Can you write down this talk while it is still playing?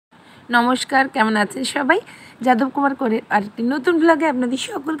নমস্কার, কেমন আছেন সবাই? যাদব কুমার করে আরেকটি নতুন ব্লগে আপনাদের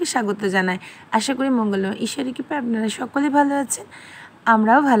সকলকে স্বাগত জানাই। আশা করি মঙ্গলময় ঈশ্বরের কৃপায় আপনারা সকলেই ভালো আছেন,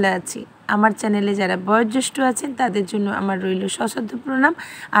 আমরাও ভালো আছি। আমার চ্যানেলে যারা বয়োজ্যেষ্ঠ আছেন তাদের জন্য আমার রইল সশ্রদ্ধ প্রণাম,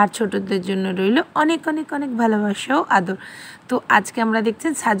 আর ছোটদের জন্য রইল অনেক অনেক অনেক ভালোবাসা ও আদর। তো আজকে আমরা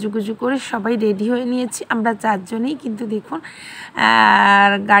দেখছেন সাজুগুজু করে সবাই রেডি হয়ে নিয়েছি, আমরা চারজনেই কিন্তু দেখুন,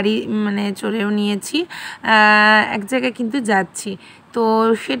 আর গাড়ি চড়েও নিয়েছি, এক জায়গায় কিন্তু যাচ্ছি। তো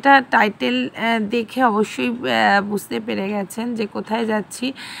সেটা টাইটেল দেখে অবশ্যই বুঝতে পেরে গেছেন যে কোথায় যাচ্ছি।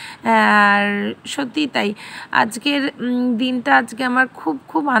 আর সত্যি তাই আজকের দিনটা আজকে আমার খুব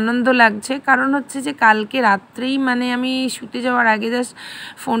খুব আনন্দ লাগছে, কারণ হচ্ছে যে কালকে রাত্রেই আমি শুতে যাওয়ার আগে জাস্ট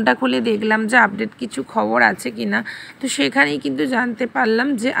ফোনটা খুলে দেখলাম যে আপডেট কিছু খবর আছে কি না। তো সেখানেই কিন্তু জানতে পারলাম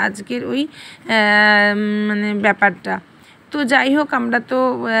যে আজকের ওই ব্যাপারটা। তো যাই হোক, আমরা তো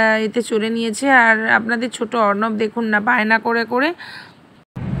এতে চলে নিয়েছি। আর আপনাদের ছোট অর্ণব দেখুন না, বায়না করে করে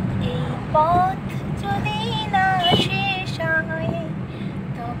এই পথ যদি না শেষ হয়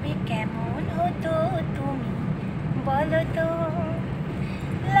তবে কেমন হতো তুমি বলো তো।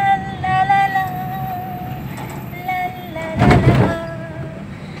 লা লা লা লা লা লা লা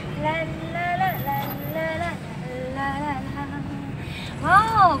লা লা লা লা লা লা লা। ও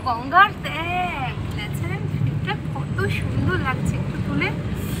গঙ্গার দেখ ন্যাচারাল ভিউটা কত সুন্দর লাগছে, একটু তুলে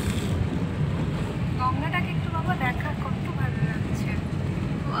গঙ্গাটাকে একটু বাবা দেখা, কত ভালো লাগছে।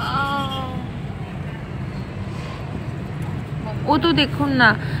 ও তো দেখুন না,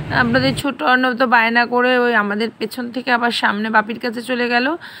 আপনাদের ছোট অর্ণব তো বায়না করে ওই আমাদের পেছন থেকে আবার সামনে বাপির কাছে চলে গেল।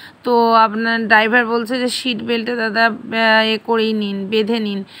 তো আপনার ড্রাইভার বলছে যে সিট বেল্টে দাদা করেই নিন, বেঁধে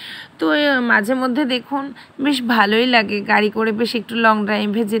নিন। তো মাঝে মধ্যে দেখুন বেশ ভালোই লাগে গাড়ি করে বেশ একটু লং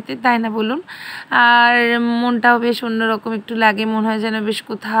ড্রাইভে যেতে, তাই না বলুন? আর মনটাও বেশ অন্যরকম একটু লাগে, মনে হয় যেন বেশ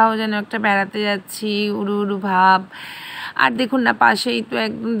কোথাও যেন একটা বেড়াতে যাচ্ছি, উড়ু উড়ু ভাব। আর দেখুন না, পাশেই তো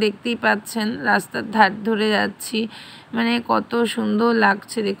একদম দেখতেই পাচ্ছেন রাস্তার ধার ধরে যাচ্ছি, কত সুন্দর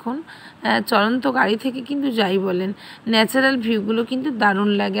লাগছে দেখুন। চলন্ত গাড়ি থেকে কিন্তু যাই বলেন, ন্যাচারাল ভিউগুলো কিন্তু দারুণ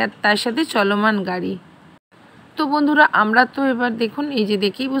লাগে, আর তার সাথে চলমান গাড়ি। তো বন্ধুরা, আমরা তো এবার দেখুন, এই যে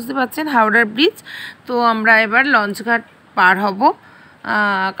দেখেই বুঝতে পারছেন হাওড়ার ব্রিজ। তো আমরা এবার লঞ্চঘাট পার হব,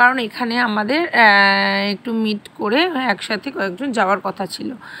 কারণ এখানে আমাদের একটু মিট করে একসাথে কয়েকজন যাওয়ার কথা ছিল।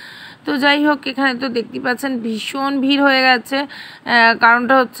 তো যাই হোক, এখানে তো দেখতেই পাচ্ছেন ভীষণ ভিড় হয়ে গেছে।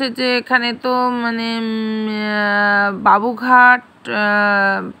 কারণটা হচ্ছে যে এখানে তো বাবুঘাট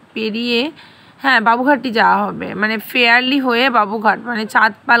পেরিয়ে, হ্যাঁ বাবুঘাটই যাওয়া হবে, ফেয়ারলি হয়ে বাবুঘাট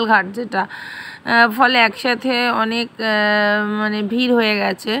চাঁদপাল ঘাট যেটা, ফলে একসাথে অনেক ভিড় হয়ে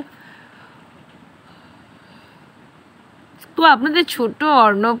গেছে। তো আপনাদের ছোট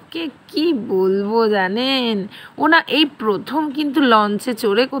অর্ণবকে কি বলবো জানেন, ও না এই প্রথম কিন্তু লঞ্চে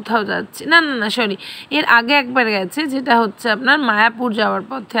চড়ে কোথাও যাচ্ছে, না না না সরি, এর আগে একবার গেছে, যেটা হচ্ছে আপনার মায়াপুর যাওয়ার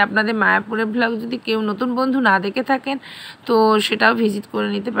পথে। আপনাদের মায়াপুরের ভ্লগ যদি কেউ নতুন বন্ধু না দেখে থাকেন তো সেটাও ভিজিট করে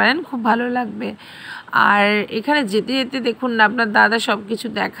নিতে পারেন, খুব ভালো লাগবে। আর এখানে যেতে যেতে দেখুন না, আপনার দাদা সব কিছু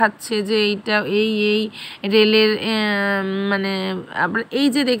দেখাচ্ছে যে এইটা এই এই রেলের আপনার এই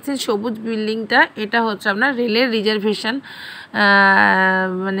যে দেখছেন সবুজ বিল্ডিংটা, এটা হচ্ছে আপনার রেলের রিজার্ভেশন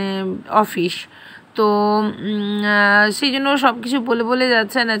অফিস। তো সেই জন্য সব কিছু বলে বলে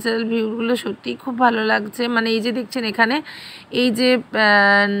যাচ্ছে। ন্যাচারাল ভিউগুলো সত্যিই খুব ভালো লাগছে। এই যে দেখছেন এখানে এই যে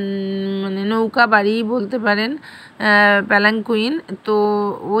নৌকা বাড়ি বলতে পারেন, প্যালাঙ্কুইন, তো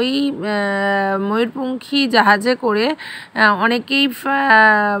ওই ময়ূরপঙ্খী জাহাজে করে অনেকেই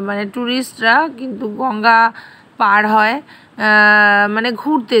ট্যুরিস্টরা কিন্তু গঙ্গা পার হয়,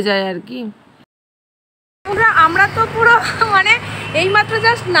 ঘুরতে যায় আর কি। আমরা তো পুরো এইমাত্র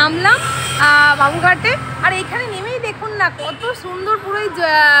জাস্ট নামলাম বাবুঘাটে, আর এখানে নেমেই দেখুন না কত সুন্দর পুরোই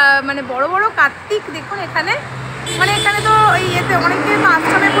বড় বড় কার্তিক দেখুন এখানে। এখানে তো এতে অনেকে তো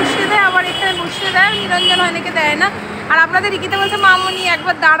আশ্রমে বসিয়ে দেয়, আবার এখানে বসিয়ে দেয়, নিরঞ্জন অনেকে দেয় না। আর আপনাদের ইকিতে বলছে মামনি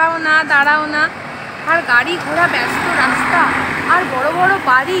একবার দাঁড়াও না দাঁড়াও না। আর গাড়ি ঘোড়া ব্যস্ত রাস্তা, আর বড় বড়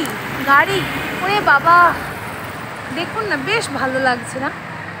বাড়ি গাড়ি, ওরে বাবা দেখুন না, বেশ ভালো লাগছে না,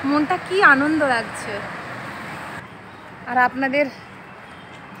 মনটা কি আনন্দ লাগছে। আর আপনাদের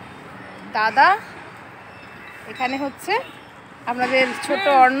দাদা এখানে হচ্ছে আপনাদের ছোট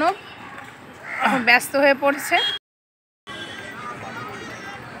অর্ণব এখন ব্যস্ত হয়ে পড়ছে।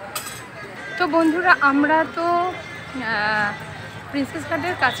 তো বন্ধুরা, আমরা তো প্রিন্সেস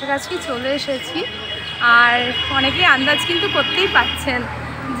ঘাটের কাছাকাছি চলে এসেছি, আর অনেকেই আন্দাজ কিন্তু করতেই পারছেন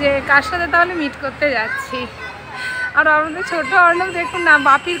যে কার সাথে তাহলে মিট করতে যাচ্ছি। আর আমাদের ছোট অর্ণব দেখুন না,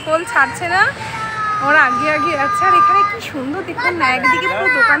 বাপির কোল ছাড়ছে না, ওরা আগে আগে যাচ্ছে। আর এখানে কি সুন্দর দেখুন না, একদিকে পুরো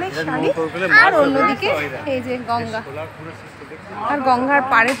দোকানের শাড়ি, আর অন্যদিকে এই যে গঙ্গা, আর গঙ্গার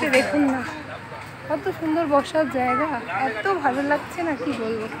পাড়েতে দেখুন না কত সুন্দর বসার জায়গা, এত ভালো লাগছে না কি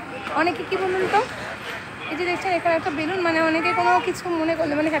বলবো। অনেকে কি বলুন তো, এই যে দেখছেন এখানে একটা বেলুন, মানে অনেকে কোনো কিছু মনে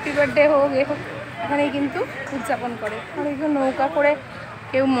করলে মানে হ্যাপি বার্থডে হোক এ হোক এখানেই কিন্তু উদযাপন করে। আর একটু নৌকা করে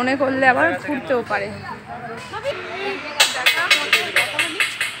কেউ মনে করলে আবার ঘুরতেও পারে।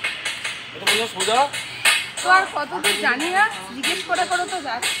 তো আর কত দূর জানি না, জিজ্ঞেস করে করে তো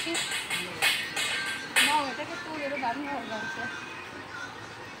যাচ্ছি। এটাকে তো এরও দারুণ ভালো লাগছে।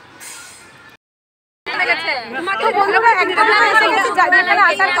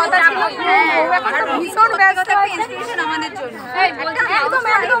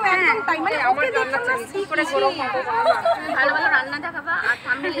 ভালো ভালো রান্না দেখাবা আর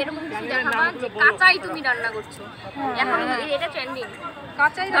থাম্বনেল এরকম কিছু দেখাবা যে কাঁচাই তুমি রান্না করছো। এখন এটা ট্রেন্ডিং।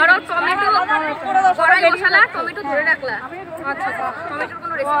 কাঁচাই ধরো টমেটো কড়াই বসালা, টমেটো ধরে রাখলা, আচ্ছা টমেটোর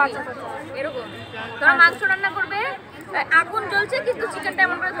কোনো রেসিপি এরকম। ধরো মাংস রান্না করবে, আগুন জ্বলছে কিন্তু চিকেনটা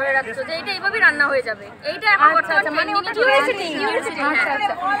এমন করে ধরে রাখছো যে এটা এইভাবে রান্না হয়ে যাবে। এইটা এখন বর্তমানে মানে ওটা কিউরিওসিটি। আচ্ছা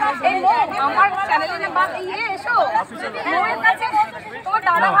আচ্ছা, এই মো আমার চ্যানেলে না বা ইয়ে এসো মোয়ের কাছে তোমার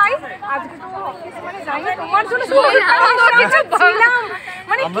দাদা ভাই আজকে তো অফিস মানে যাই তোমার জন্য কিছু ছিলাম,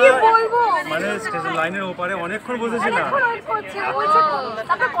 মানে কি বলবো, মানে স্টেশন লাইনের ওপারে অনেকক্ষণ বসেছিলাম।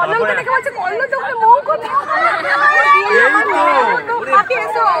 তারপর কল্লোল দেখে বলছে কল্লোল তো ওখানে মৌ কোথায়, এই তো বাকি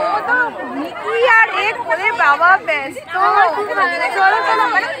এসো। ও তো মিকি আর এক বলে বাবা ব্যস্ত। চলো চলো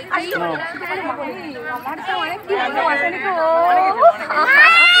মানে আসো আমার তো অনেক কি বলবো আসলে তো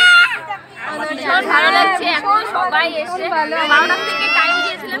ভীষণ ভালো লাগছে। এখন সবাই এসে 12টা থেকে টাইম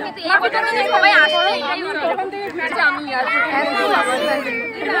দিয়েছিলাম কিন্তু এই পর্যন্ত যে সবাই আসছে এটাই ওখান থেকে ফিরছি আমি আর এত ভালো লাগে।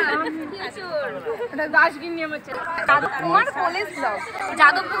 এটা দাসগির নিয়ম হচ্ছে তোমার college blog,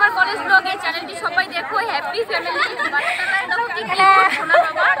 Yadav Kumar college ব্লগের চ্যানেলটি সবাই দেখো। হ্যাপি ফ্যামিলি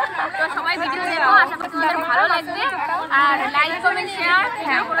তো সবাই ভিডিও দেখো, আশা করি তোমাদের ভালো লাগবে। আর লাইক কমেন্ট শেয়ার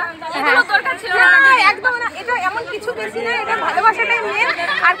এগুলো দরকার ছিল না, একদম না, এটা এমন কিছু বেশি না, এটা ভালোবাসাটাই মেন।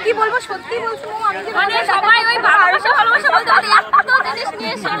 আর কি বলবো সত্যি বলছি আমি যে মানে সবাই ওই ভালোবাসা ভালোবাসা বলতে বলতে এত জিনিস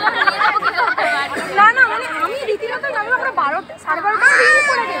নিয়ে না না মানে আমি রীতিমতো আমি আমরা 12:30 বেরিয়ে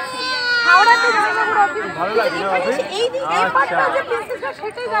পড়ে গেছি হাওড়াতে ভালো লাগে না অফিস? এই পার্টটা যে প্রিন্সেসটা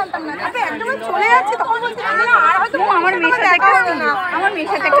সেটাই জানতাম না। তারপরে একদম চলে যাচ্ছি তখন বলছি না আর হয়তো আমার মেয়ের সাথে দেখা হবে না, আমার মেয়ের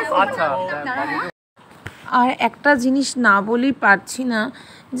সাথে আচ্ছা আর একটা জিনিস না বলেই পারছি না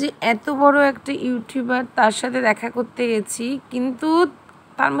যে এত বড় একটা ইউটিউবার, তার সাথে দেখা করতে গেছি কিন্তু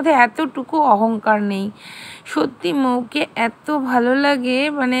তার মধ্যে এতটুকু অহংকার নেই। সত্যি মৌকে এত ভালো লাগে,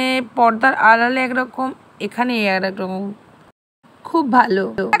 মানে পর্দার আড়ালে একরকম, এখানে একরকম, খুব ভালো।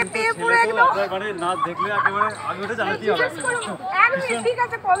 মানে না দেখলে একেবারে আগে ওটা জানাতেই হবে। ঠিক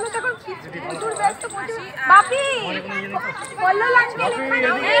আছে কল্লো যখন প্রচুর ব্যস্ত বাপি কল্লো লাগবে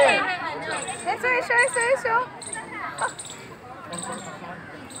এসো এসো এসো এসো।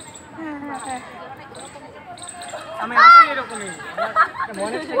 আমি আসি এরকমই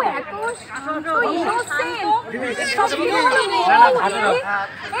মনে এত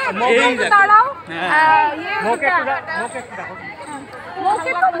ইনোসেন্ট দাঁড়াও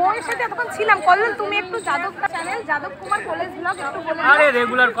মোয়ের সাথে এতক্ষণ ছিলাম। কল্লোল তুমি একটু Yadav channel Yadav Kumar college blog একটু বলে আরে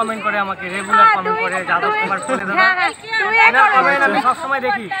রেগুলার কমেন্ট করে আমাকে, রেগুলার কমেন্ট করে যাদব কুমার বলে দাও। হ্যাঁ হ্যাঁ তুমি না কমেন্ট আমি সব সময়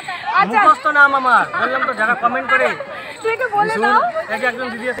দেখি, মুখস্থ নাম আমার, বললাম তো যারা কমেন্ট করে। তুই একটু বলে দাও। এই যে একজন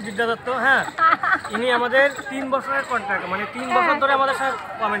দিদি আছে বিদ্যা দত্ত, হ্যাঁ ইনি আমাদের 3 বছরের কন্ট্রাক্ট, মানে 3 বছর ধরে আমাদের সাথে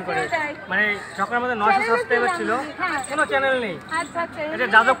কমেন্ট করে। মানে যখন আমাদের 900 সাবস্ক্রাইবার ছিল, কোনো চ্যানেল নেই, আচ্ছা আচ্ছা এটা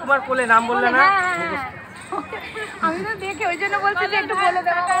যাদব কুমার কোলে নাম বললে না। আমি তো দেখে ওই জন্য বলছি যে একটু বলে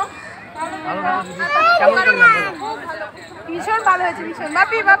দেবো। ভালো ভালো দিদি, কেমন করলাম বলো? ভীষণ ভালো হয়েছে ভীষণ।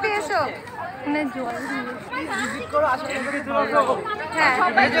 বাপি বাপি এসো মানে জল হ্যাঁ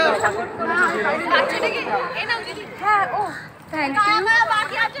হ্যাঁ ও থ্যাংক ইউ।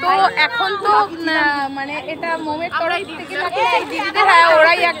 তো এখন তো মানে এটা মোমের তরফ থেকে দিদিদের, হ্যাঁ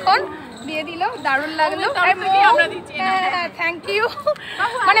ওরাই এখন দিয়ে দিল, দারুণ লাগলো। হ্যাঁ থ্যাংক ইউ।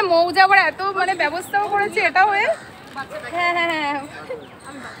 মানে মৌ যাবার এত মানে ব্যবস্থাও করেছে এটা হয়ে। হ্যাঁ হ্যাঁ হ্যাঁ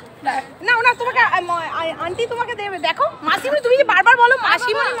না না তোমাকে আন্টি তোমাকে দেবে, দেখো মাসিমণি, তুমি যে বারবার বলো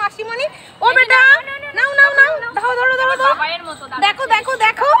মাসিমণি মাসিমণি। ও বেটা নাও নাও নাও, ধরো ধরো ধরো ধরো, দেখো দেখো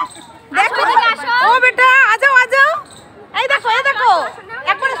দেখো দেখো, ও বেটা আজাও আজাও, এই দেখো এই দেখো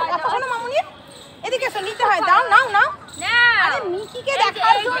একবার কথা শোনো মামুনি, এদিকে এসো, নিতে হয়, দাও নাও নাও। আরে মিকিকে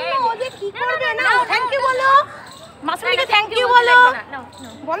দেখার জন্য ও যে কি করবে, না থ্যাংক ইউ বলো মাসিমণিকে, থ্যাংক ইউ বলো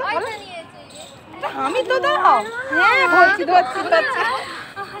বলো বলো। আমি তো দাও, হ্যাঁ ধরছি ধরছি ধরছি।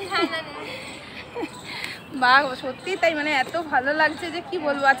 বাহ সত্যি তাই, মানে এত ভালো লাগছে যে কি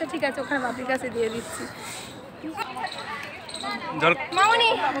বলবো। আচ্ছা ঠিক আছে ওখানে বাপির কাছে দিয়ে দিচ্ছি। মামুনি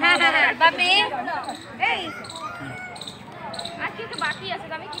হ্যাঁ হ্যাঁ হ্যাঁ বাপি এই আর কি বাকি আছে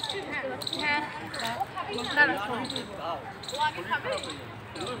আমি কিছুই বুঝতে পারছি। হ্যাঁ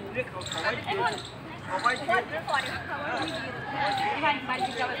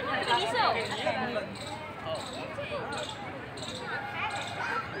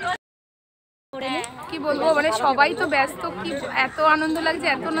কি বলবো মানে সবাই তো ব্যস্ত, কি এত আনন্দ লাগছে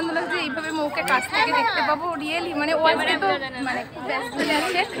এইভাবে মৌকে কাছ থেকে দেখতে পাবো রিয়েলি মানে ও আজকে তো মানে খুব ব্যস্ত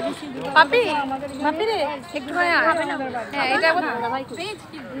আছে। পাপি রে একটু হ্যাঁ এটা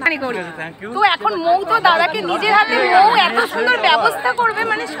তো এখন মৌ তো দাদাকে নিজের হাতে মৌ এত সুন্দর ব্যবস্থা করবে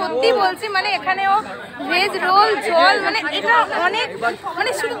মানে সত্যি বলছি মানে এখানে ও ভেজ রোল জল মানে এটা অনেক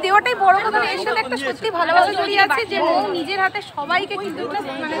মানে শুধু দেওয়াটাই বড় কথা না, এর সাথে একটা সত্যি ভালোবাসা জড়িয়ে আছে যে মৌ নিজের হাতে সবাইকে কিন্তু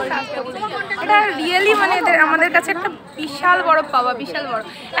মানে সাহায্য করবে। এটা রিয়েলি মানে আমাদের কাছে একটা বিশাল বড় পাওয়া, বিশাল বড়।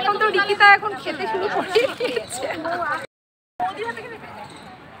 এখন তো রিকিতা এখন খেতে শুরু করে দিয়েছে।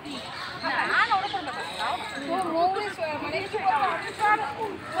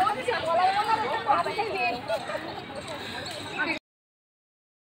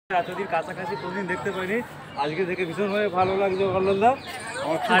 এতদিন কাছাকাছি কোনদিন দেখতে পাইনি, আজকে দেখে ভীষণ ভালো লাগছে কল্লোলদা।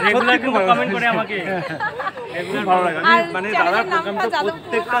 কমেন্ট করে আমাকে ভালো লাগে মানে দাদার প্রোগ্রামটা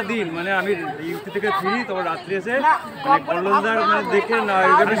প্রত্যেকটা দিন মানে আমি ডিউটি থেকে ফিরি তখন রাত্রি এসে মানে কল্লোলদার মানে দেখে না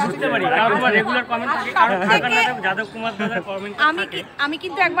বুঝতে পারি রেগুলার কমেন্ট থাকে কারণ যাদব কুমার দাদার কমেন্ট আমি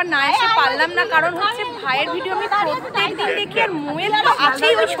কিন্তু একবার না এসে পারলাম না, কারণ হচ্ছে ভাইয়ের ভিডিও আমি প্রত্যেকদিন দেখি আর মোয়েল তো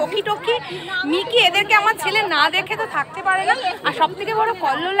আছেই, ওই সখী টখি মিকি এদেরকে আমার ছেলে না দেখে তো থাকতে পারে না। আর সব থেকে বড়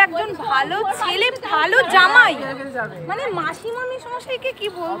কল্লোল একজন ভালো ছেলে, ভালো জামাই, মানে মাসিমামি সমস্যাকে কি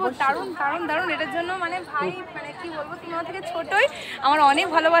বলবো দারুণ দারুণ দারুণ। এটার জন্য মানে ভাই মানে কি বলবো তোমার থেকে ছোটই আমার অনেক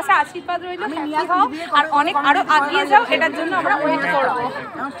ভালোবাসা আশীর্বাদ রইল, হ্যাপি হও আর অনেক আরো আগিয়ে যাও, এটার জন্য আমরা ওয়েট করবো।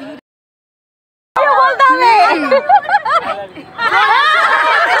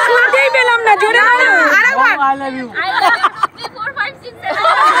 শুনতেই পেলাম না, জোরে আই লাভ ইউ।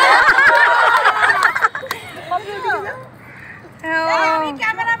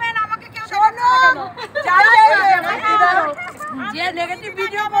 ক্যামেরাম্যান আমাকে কেউ শোনো যে নেগেটিভ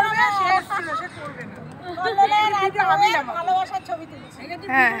ভিডিও করবে শেষ ছিল, সে করবে না। কল্লোলের ভিডিও আমি ভালোবাসার ছবি তুলছি,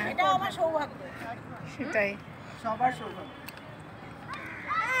 হ্যাঁ এটা আমার সৌভাগ্য, সেটাই সবার সৌভাগ্য।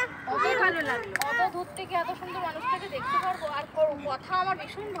 কত ভালো লাগলো, কত দূর থেকে এত সুন্দর মানুষটাকে দেখতে পারবো আর কথা আমার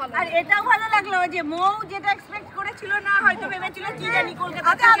ভীষণ ভালো। আর এটাও ভালো লাগলো যে মৌ যেটা এক্সপেক্ট করেছিল না, হয়তো ভেবেছিল কি জানি কলকাতা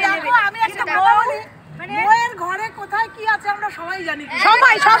থেকে নেবে। আমি একটা বলি মানে মৌয়ের ঘরে কোথায় কি আছে আমরা সবাই জানি,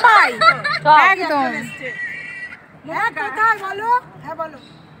 সবাই একদম। হ্যাঁ কোথায় বলো, হ্যাঁ বলো।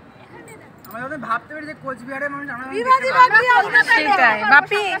 আমরা যখন ভাবতে পারি যে কোচবিহারের মানুষ আমরা সেটাই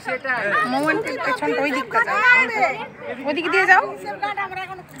বাপি, সেটাই মোমেন্টের পেছনটা ওই দিকটা যাও, ওদিকে দিয়ে যাও। আমরা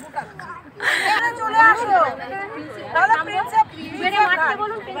এখন চলে আসো দাদা, প্রিন্সেপ মারতে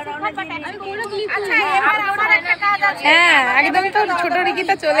বলুন, হ্যাঁ একদম। তো ছোট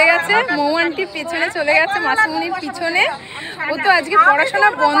রিকিতা চলে গেছে, মৌ আন্টির পেছনে চলে গেছে, মাসুমনির পিছনে। ও তো আজকে পড়াশোনা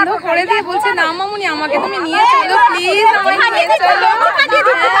বন্ধ করে দিয়ে বলছে না মামুনি আমাকে তুমি নিয়ে চলো প্লিজ, আমাকে নিয়ে চলো।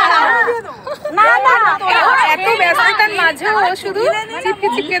 এত ব্যস্ততার মাঝেও ও শুধু চিপকে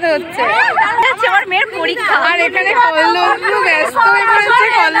চিপকে ধরছে। আমার মেয়ের পরীক্ষা আর এখানে কল্লোল ব্যস্ত হয়ে পড়েছে।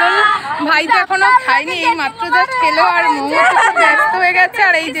 কল্লোল ভাই তো এখনো খায়নি, এই মাত্র জাস্ট খেলো আর মৌ ব্যস্ত হয়ে গেছে।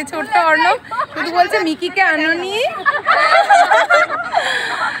 আর এই যে ছোট্ট অর্ণব শুধু বলছে মিকিকে আনোনি।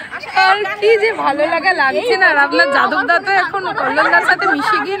 আর কি যে ভালো লাগা লাগছে না। আর আপনার যাদব দা তো এখন কল্লোলদার সাথে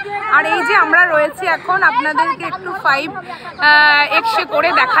মিশে গিয়ে। আর এই যে আমরা রয়েছি এখন আপনাদেরকে একটু 5x করে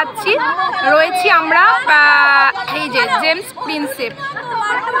দেখাচ্ছি, রয়েছি আমরা এই যে জেমস প্রিন্সেপ।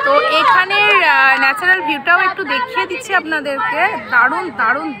 তো এখানের ন্যাচারাল ভিউটাও একটু দেখিয়ে দিচ্ছি আপনাদেরকে, দারুণ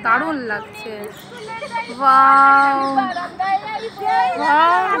দারুণ দারুণ লাগছে। ওয়াও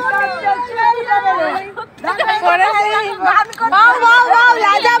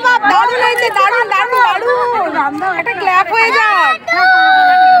একটা ক্ল্যাপ হয়ে যাক।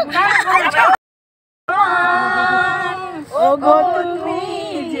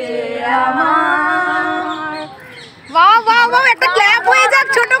 একটা ক্ল্যাপ হয়ে যাক,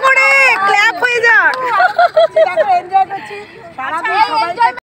 ছোট করে ক্ল্যাপ হয়ে যাক।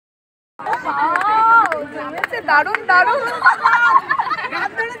 দারুণ দারুণ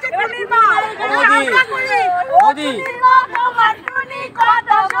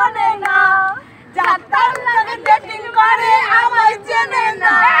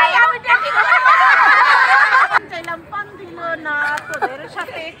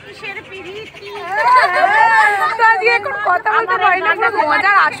কথা বলতে পারি না,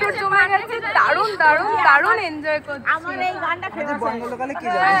 মজার আসর জমে গেছে। দারুণ দারুণ দারুণ এনজয় করছি। আমার এই গানটা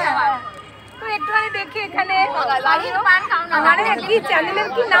তো একটুখানি দেখি এখানে মানে কি চ্যানেলের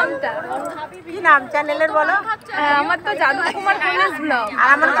কি নামটা, কি নাম চ্যানেলের বলো? আমার তো যাদব কুমার কলেজ ব্লগ। আর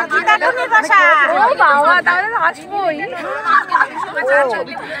আমার তো চিতাটুনির বাসা। ও বাবা, তাহলে আসবোই।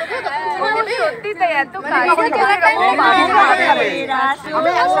 সত্যি তাই, এত কাজ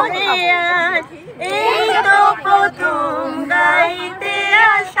এই তো প্রথম গাইতে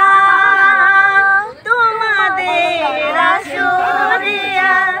আসা তোমাদের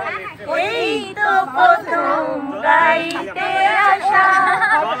আসরিয়া, এই তো প্রথম গাইতে আসা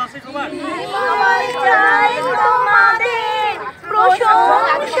চাই তোমাদের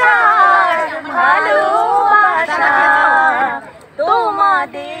প্রশংসা ভালোবাসা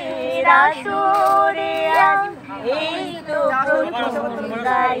তোমাদের আসরিয়া, এই তো প্রথম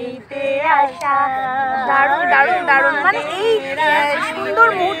গাইতে আসা। দারুণ দারুণ দারুণ, মানে এই সুন্দর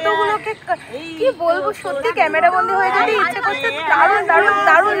মুহূর্তগুলোকে কি বলবো, সত্যি ক্যামেরা বন্দি হয়ে যেতে ইচ্ছে করছে। দারুণ দারুণ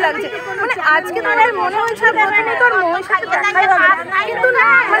দারুণ লাগছে। মানে আজকে তো আমার মনে হয়েছিল প্রথমে তো আর মৌয়ের সাথে দেখাই হবে, কিন্তু না,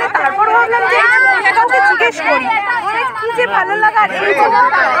 মানে তারপর ভাবলাম যে কাউকে জিজ্ঞেস করি, মানে কি যে ভালো লাগা। এই যে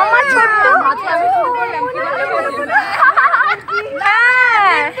আমার ছোট্ট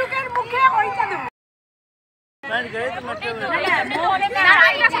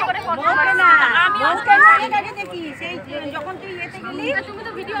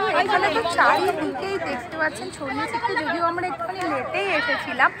চারিদিকেই দেখতে পাচ্ছেন ছড়িয়ে ছিটকে, যদিও আমরা একটুখানি লেটেই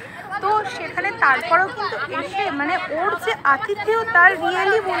এসেছিলাম, তো সেখানে তারপরেও কিন্তু এসে মানে ওর যে আতিথেয় তার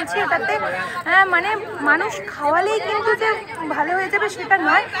রিয়েলি বলছি ওটাতে মানে মানুষ খাওয়ালেই কিন্তু যে ভালো হয়ে যাবে সেটা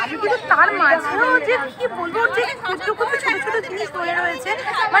নয়, কিন্তু তার মাঝেও যে কি বলবো, যে ক্ষুদ্র ক্ষুদ্র ছোটো ছোটো জিনিস বলে রয়েছে।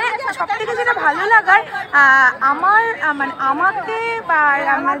 মানে সব থেকে যেটা ভালো লাগার, আমার মানে আমাকে বা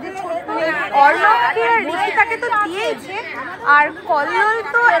আমাদের অর্ণবকে আর ঋষিতাকে তো দিয়েছে, আর কল্লোল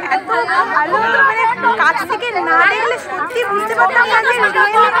তো এত ভালো, মানে কাছ থেকে না দেখলে সত্যি বুঝতে পারতাম না যে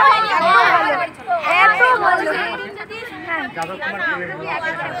এত ভালো।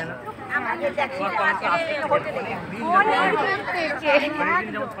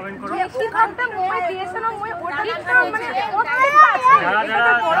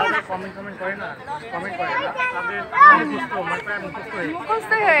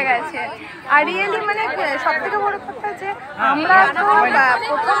 মুখস্থ হয়ে গেছে। আর রিয়েলি মানে সব থেকে বড় কথা যে আমরা তো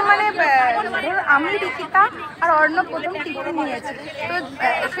প্রথম মানে আমি ঋষিতা আর অর্ণব প্রথম টিফিন নিয়েছি, তো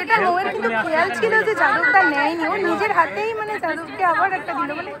সেটা নোয়ের কিন্তু খেয়াল ছিল যে যাদবটা নেয়নি, ও নিজের হাতেই মানে যাদবকে আবার একটা দিল।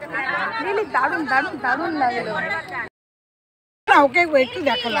 মানে রিয়েলি দারুণ দারুণ দারুণ লাগলো। ওকে একটু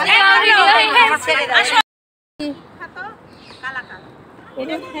দেখো না,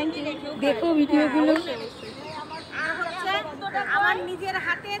 দেখো ভিডিওগুলো। আমার নিজের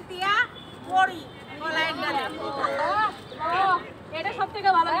হাতে দেয়া বড়ি কলাইয়ের ডালে, এটা সবথেকে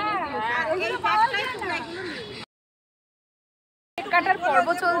ভালো কেক কাটার পর্ব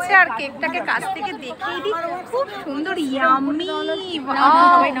চলছে, আর কেকটাকে কাছ থেকে দেখিয়ে দিই, খুব সুন্দর ইয়াম্মি।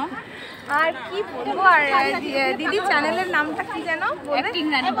 আর কি বলবো, আর দিদির চ্যানেলের নামটা কি যেন?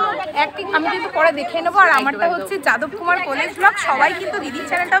 অ্যাক্টিং। আমি কিন্তু পরে দেখে নেবো। আর আমারটা হচ্ছে যাদব কুমার কলেজ ব্লগ। সবাই কিন্তু দিদির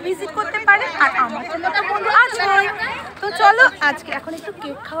চ্যানেলটাও ভিজিট করতে পারে, আর আমার চ্যানেলটা বন্ধু আছে। তো চলো আজকে এখন একটু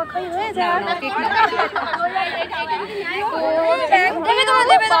কেক খাওয়া খাওয়াই হয়ে যায়। কেক না বাবা গো,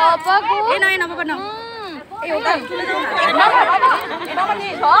 এই ওটা তুলে দাও না।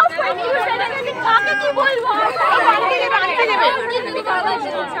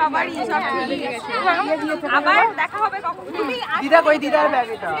 আবার দেখা হবে কখন? দিদা কই, দিদার ব্যাগ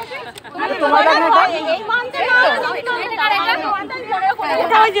এটা তোমার ব্যাগ না? এই মানতে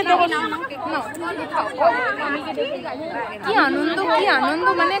কি আনন্দ, কি আনন্দ,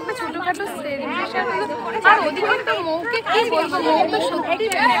 মানে একটা ছোটখাটো সেলিব্রেশন হলো। আর ওদিকে তো মৌকে কি বলবো, মৌ তো সত্যি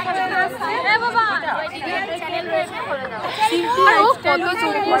কত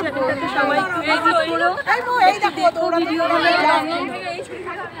সবাই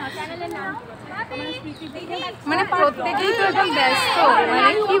মানে প্রত্যেকেই তো একদম ব্যস্ত,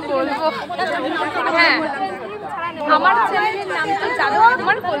 মানে কি বলবো। হ্যাঁ, আমার চ্যানেলের নাম তো যাদব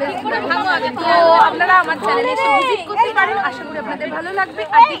কুমার কলেজ ব্লগ। তো আপনারা আমার চ্যানেলে এসে ভিজিট করতে পারেন, আশা করি আপনাদের ভালো লাগবে।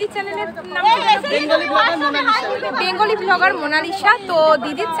 আর দিদির চ্যানেলের নাম বেঙ্গলি ব্লগার মোনালিসা। তো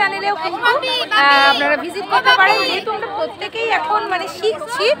দিদির চ্যানেলেও কিন্তু আপনারা ভিজিট করতে পারেন। যেহেতু আমরা প্রত্যেকেই এখন মানে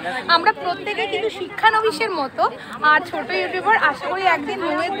শিখছি, আমরা প্রত্যেকেই কিন্তু শিক্ষানবিশের মতো আর ছোট ইউটিউবার। আশা করি একদিন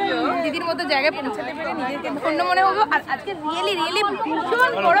দিদির মতো জায়গায় পৌঁছাতে পেরে নিজেকে ধন্য মনে হবো। আর আজকে রিয়েলি রিয়েলি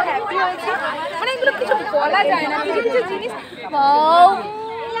ভীষণ বড় হ্যাপি হয়েছে, মানে এগুলো কিছু বলা যায় না, কিছু কিছু জিনিস।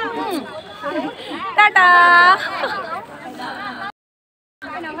 টাটা।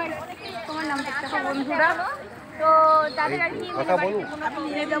 তোমার নামটা বন্ধুরা তো তাদের আর কি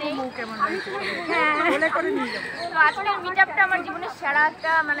নিয়ে যাবো তো আজকের মিট আপটা আমার জীবনের সেরা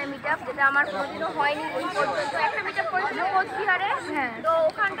একটা মানে মিট আপ, যেটা আমার কোনোদিনও হয়নি এই পর্যন্ত। একটা মিট আপ করেছিল কোচবিহারে, তো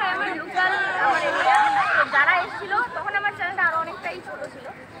ওখানটায় আমার লোকাল আমার এরিয়া, তো যারা এসেছিল তখন আমার চ্যানেলটা আরো অনেকটাই ছোট ছিল,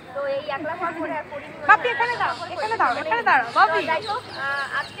 তো এই একলা হওয়ার পরে আর করিনি। যাই হোক,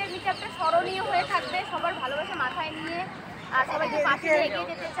 আজকের মিট আপটা স্মরণীয় হয়ে থাকবে, সবার ভালোবাসা মাথায় নিয়ে আর সবাইকে পাশে নিয়ে এগিয়ে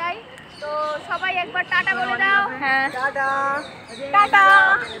যেতে চাই। তো সবাই একবার টাটা বলে দাও। হ্যাঁ, টাটা টাটা।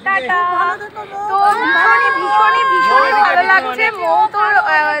 তো ভীষণই ভালো লাগছে। মৌ তোর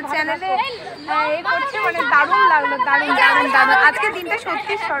চ্যানেলে করছে, মানে দারুণ লাগলো, দারুণ। আজকে দিনটা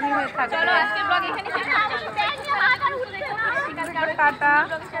সত্যি স্মরণীয় হয়ে থাকবে। চলো আজকের ব্লগ এখানে শেষ করছি। টাটা।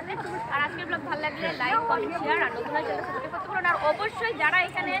 আর আজকের ব্লগ ভালো লাগলে লাইক, কমেন্ট, শেয়ার আর নতুন চ্যানেল সাবস্ক্রাইব করতে পারো। আর অবশ্যই যারা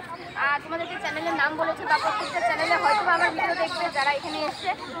এখানে তোমাদেরকে চ্যানেলের নাম বলেছে বা প্রত্যেকটা চ্যানেলে হয়তো আমার ভিডিও দেখবে, যারা এখানে এসছে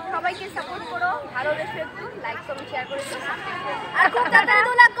সবাইকে সাপোর্ট করো, ভালোবেসে একটু লাইক, কমেন্ট, শেয়ার করে দিও, সাবস্ক্রাইব করো। আর খুব তাড়াতাড়ি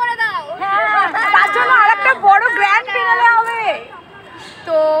 2 লাখ করে দাও। তার জন্য আরেকটা বড় গ্র্যান্ড ফিনালে হবে।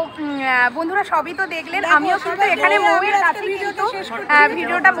 তো বন্ধুরা সবই তো দেখলেন, আমিও কিন্তু এখানে মৌয়ের কাছে কিন্তু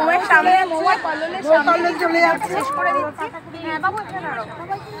ভিডিওটা মৌয়ের সামনে মৌয়ের কল্লোলের সামনে চলে যাচ্ছে, শেষ করে দিচ্ছি। হ্যাঁ বাবু এখানে দাঁড়াও,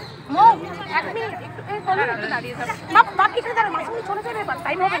 মৌ 1 মিনিট একটু এই কল্লোলে একটু দাঁড়িয়ে যাও বাপ, এখানে দাঁড়াও, মাঝখানে চলে যাবে, এবার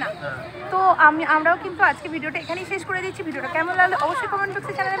টাইম হবে না। তো আমরাও কিন্তু আজকে ভিডিওটা এখানেই শেষ করে দিচ্ছি। ভিডিওটা কেমন লাগলো অবশ্যই কমেন্ট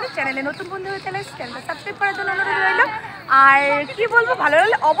বক্সে জানাবেন। চ্যানেলে নতুন বন্ধু হয়ে চ্যানেলটা সাবস্ক্রাইব করার জন্য অনুরোধ রইল। আর কি বলবো, ভালো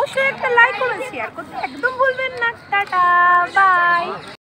লাগলে অবশ্যই একটা লাইক করুন, শেয়ার করতে একদম ভুলবেন না। Tata, by.